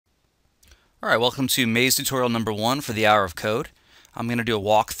Alright, welcome to Maze tutorial number 1 for the Hour of Code. I'm going to do a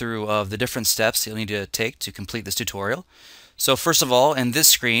walkthrough of the different steps you'll need to take to complete this tutorial. So first of all, in this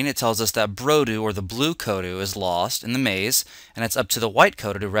screen it tells us that Brodu, or the blue Kodu, is lost in the maze, and it's up to the white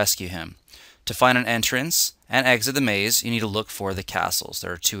Kodu to rescue him. To find an entrance and exit the maze, you need to look for the castles.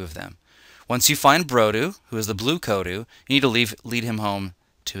 There are 2 of them. Once you find Brodu, who is the blue Kodu, you need to lead him home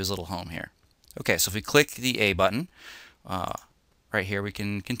to his little home here. Okay, so if we click the A button, right here we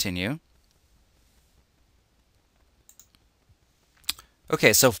can continue.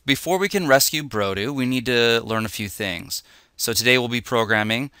 Okay, so before we can rescue Brodu, we need to learn a few things. So today we'll be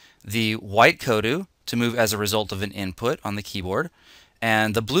programming the white Kodu to move as a result of an input on the keyboard,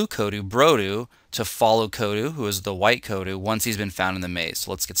 and the blue Kodu, Brodu, to follow Kodu, who is the white Kodu, once he's been found in the maze.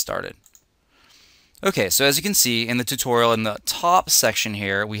 So let's get started. Okay, so as you can see in the tutorial, in the top section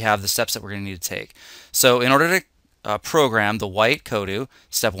here, we have the steps that we're going to need to take. So in order to program the white Kodu,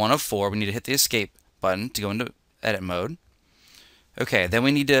 step 1 of 4, we need to hit the escape button to go into edit mode. Okay, then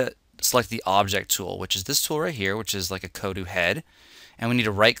we need to select the object tool, which is this tool right here, which is like a Kodu head, and we need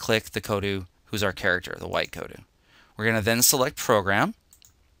to right click the Kodu who's our character, the white Kodu. We're going to then select program,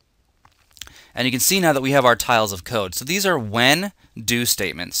 and you can see now that we have our tiles of code. So these are when do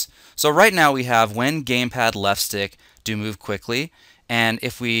statements. So right now we have when gamepad left stick do move quickly, and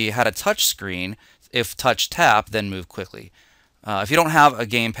if we had a touch screen, if touch tap then move quickly. If you don't have a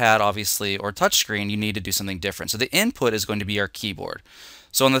gamepad, obviously, or touchscreen, you need to do something different. So the input is going to be our keyboard.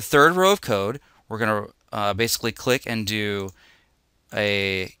 So on the third row of code, we're going to basically click and do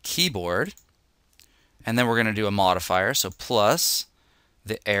a keyboard, and then we're going to do a modifier, so plus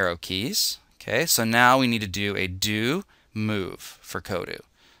the arrow keys. Okay, so now we need to do a do move for Kodu.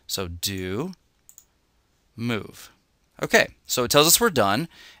 So do move. Okay, so it tells us we're done,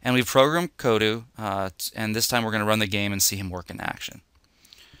 and we've programmed Kodu, and this time we're going to run the game and see him work in action.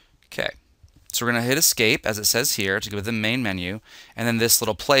 Okay, so we're going to hit escape, as it says here, to go to the main menu, and then this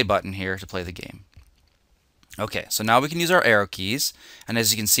little play button here to play the game. Okay, so now we can use our arrow keys, and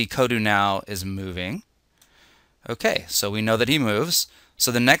as you can see, Kodu now is moving. Okay, so we know that he moves.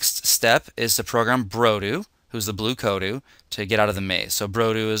 So the next step is to program Brodu, who's the blue Kodu, to get out of the maze. So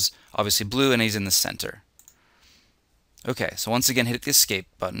Brodu is obviously blue, and he's in the center. Okay, so once again hit the escape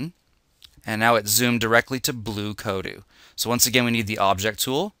button, and now it's zoomed directly to blue Kodu. So once again we need the object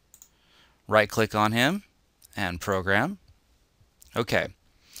tool, right click on him, and program. Okay,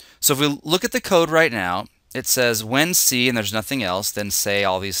 so if we look at the code right now, it says when see and there's nothing else, then say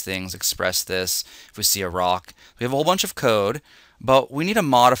all these things, express this. If we see a rock, we have a whole bunch of code, but we need a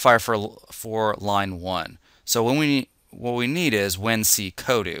modifier for line 1. So what we need is when see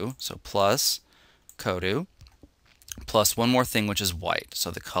Kodu, so plus Kodu, plus one more thing, which is white. So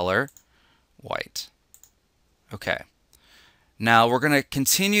the color white. Okay. Now we're going to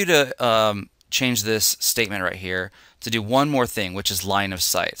continue to change this statement right here to do one more thing, which is line of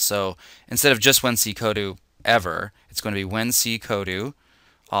sight. So instead of just when see Kodu ever, it's going to be when see Kodu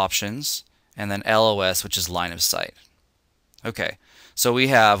options and then LOS, which is line of sight. Okay. So we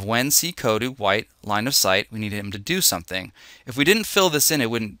have when see Kodu white line of sight. We need him to do something. If we didn't fill this in,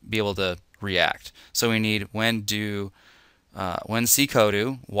 it wouldn't be able to react. So we need when see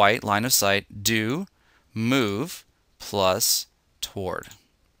Kodu white line of sight do move plus toward.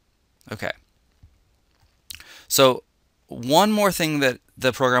 Okay. So one more thing that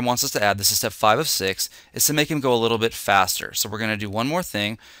the program wants us to add, this is step 5 of 6, is to make him go a little bit faster. So we're going to do one more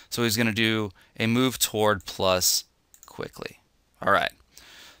thing. So he's going to do a move toward plus quickly. All right.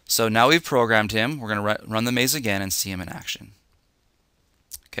 So now we've programmed him. We're going to run the maze again and see him in action.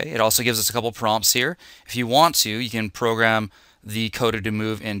 Okay, it also gives us a couple prompts here. If you want to, you can program the Kodu to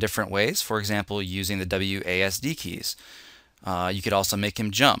move in different ways, for example, using the WASD keys. You could also make him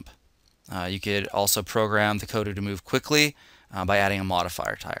jump. You could also program the Kodu to move quickly by adding a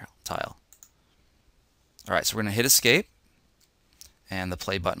modifier tile. All right, so we're going to hit escape and the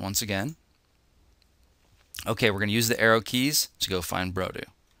play button once again. Okay, we're going to use the arrow keys to go find Brodu.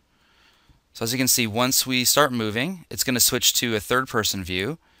 So as you can see, once we start moving, it's going to switch to a third-person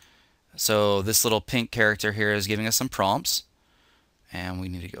view. So this little pink character here is giving us some prompts, and we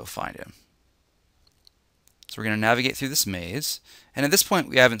need to go find him. So we're going to navigate through this maze, and at this point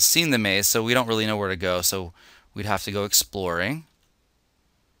we haven't seen the maze, so we don't really know where to go, so we'd have to go exploring.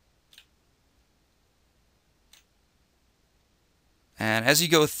 And as you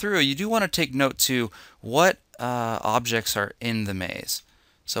go through, you do want to take note to what objects are in the maze.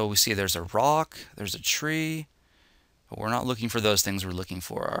 So we see there's a rock, there's a tree, but we're not looking for those things. We're looking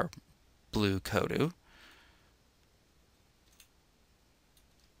for our blue Kodu.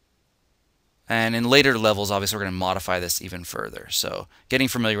 And in later levels, obviously, we're going to modify this even further. So getting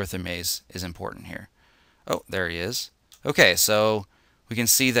familiar with the maze is important here. Oh, there he is. Okay, so we can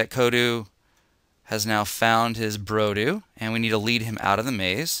see that Kodu has now found his Brodu, and we need to lead him out of the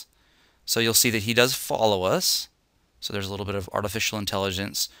maze. So you'll see that he does follow us. So there's a little bit of artificial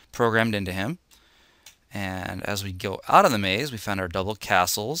intelligence programmed into him. And as we go out of the maze, we found our double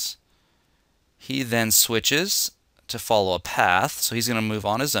castles. He then switches to follow a path, so he's going to move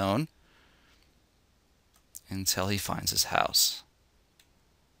on his own until he finds his house.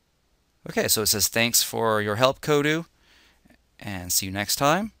 Okay, so it says thanks for your help, Kodu, and see you next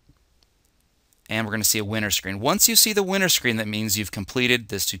time. And we're going to see a winner screen. Once you see the winner screen, that means you've completed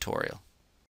this tutorial.